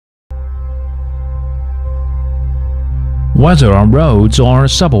Whether on roads or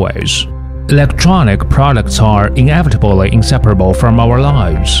subways, electronic products are inevitably inseparable from our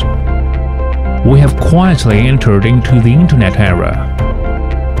lives. We have quietly entered into the internet era.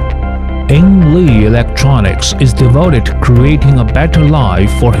 Yinli Electronics is devoted to creating a better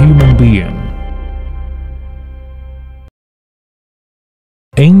life for human beings.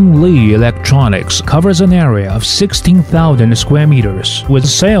 Yinli Electronics covers an area of 16,000 square meters with a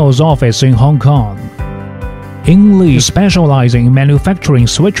sales office in Hong Kong. Yinli specializes in manufacturing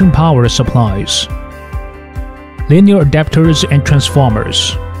switching power supplies, linear adapters and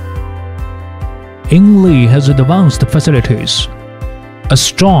transformers. Yinli has advanced facilities, a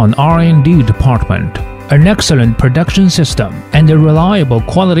strong R&D department, an excellent production system, and a reliable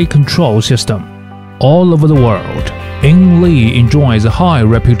quality control system. All over the world, Yinli enjoys a high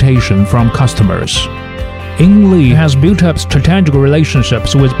reputation from customers. Yinli has built up strategic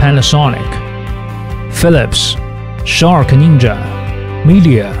relationships with Panasonic, Philips, Shark Ninja,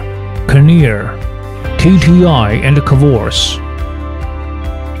 Media, Kinnear, TTI, and Kavors.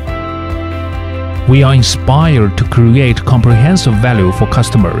 We are inspired to create comprehensive value for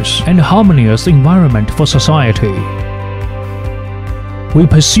customers and a harmonious environment for society. We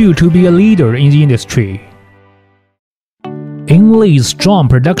pursue to be a leader in the industry. Yinli's strong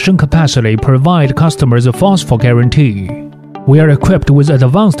production capacity provides customers a forceful guarantee. We are equipped with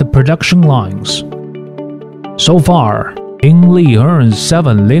advanced production lines. So far, Yinli earns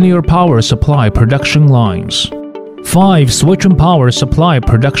 7 linear power supply production lines, 5 switching power supply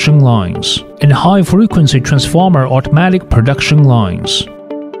production lines, and high-frequency transformer automatic production lines,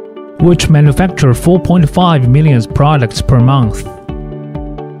 which manufacture 4.5 million products per month.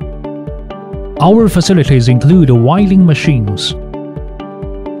 Our facilities include winding machines,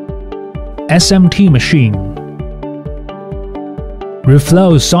 SMT machine,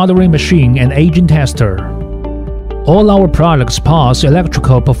 reflow soldering machine, and agent tester. All our products pass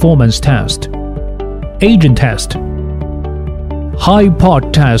electrical performance test, agent test, high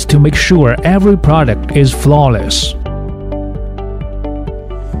pot test to make sure every product is flawless.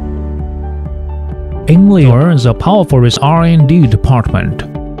 Yinli earns a powerful R&D department.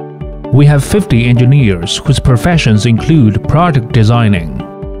 We have 50 engineers whose professions include product designing,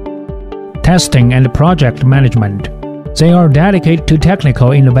 testing, and project management. They are dedicated to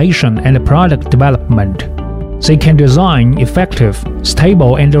technical innovation and product development. They can design effective,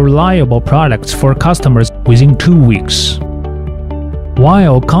 stable, and reliable products for customers within 2 weeks.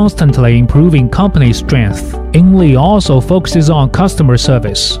 While constantly improving company strength, Yinli also focuses on customer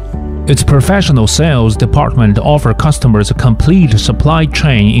service. Its professional sales department offers customers a complete supply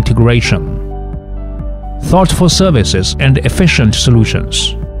chain integration, thoughtful services, and efficient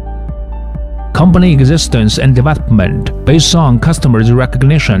solutions. Company existence and development based on customers'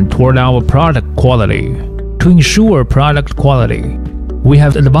 recognition toward our product quality. To ensure product quality, we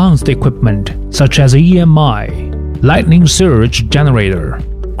have advanced equipment such as EMI, lightning surge generator,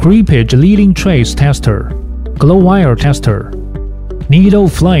 creepage leading trace tester, glow wire tester, needle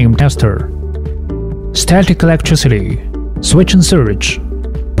flame tester, static electricity, switch and surge,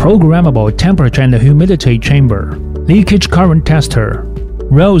 programmable temperature and humidity chamber, leakage current tester,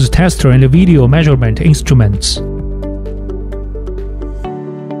 Rose tester, and video measurement instruments.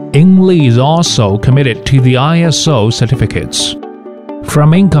 Yinli is also committed to the ISO certificates.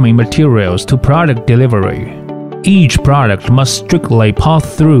 From incoming materials to product delivery, each product must strictly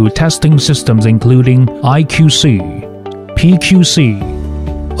pass through testing systems including IQC, PQC,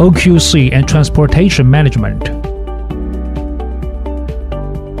 OQC, and transportation management.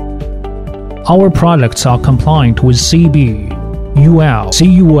 Our products are compliant with CB, UL,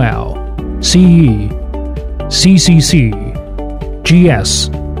 CUL, CE, CCC, GS,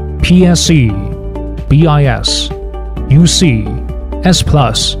 PSE, BIS, UC, S+,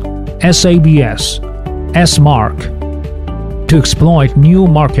 SABS, S-Mark to exploit new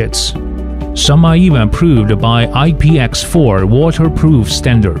markets. Some are even approved by IPX4 waterproof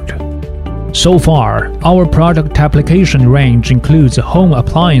standard. So far, our product application range includes a home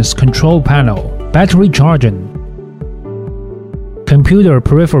appliance control panel, battery charging, computer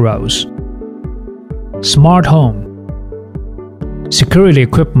peripherals, smart home, security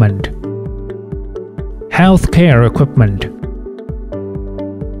equipment, healthcare equipment,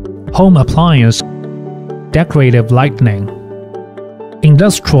 home appliance, decorative lighting,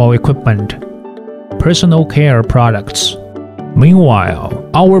 industrial equipment, personal care products. Meanwhile,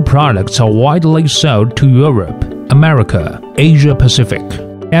 our products are widely sold to Europe, America, Asia Pacific,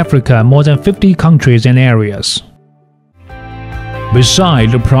 Africa, more than 50 countries and areas.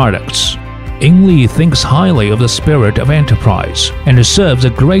 Beside the products, Yinli thinks highly of the spirit of enterprise and serves a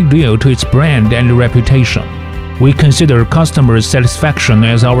great deal to its brand and reputation. We consider customer satisfaction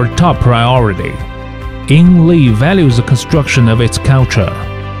as our top priority. Yinli values the construction of its culture.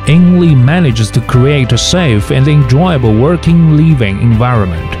 Yinli manages to create a safe and enjoyable working living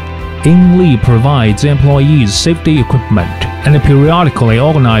environment. Yinli provides employees safety equipment and periodically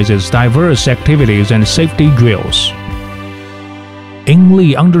organizes diverse activities and safety drills.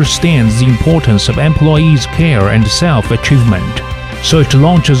 Yinli understands the importance of employees' care and self-achievement, so it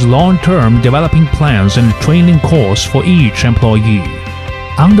launches long-term developing plans and training courses for each employee.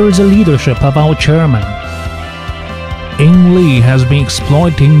 Under the leadership of our chairman, Yinli has been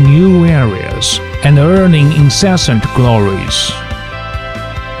exploiting new areas and earning incessant glories.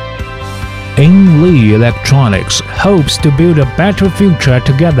 Yinli Electronics hopes to build a better future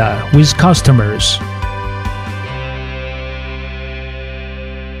together with customers.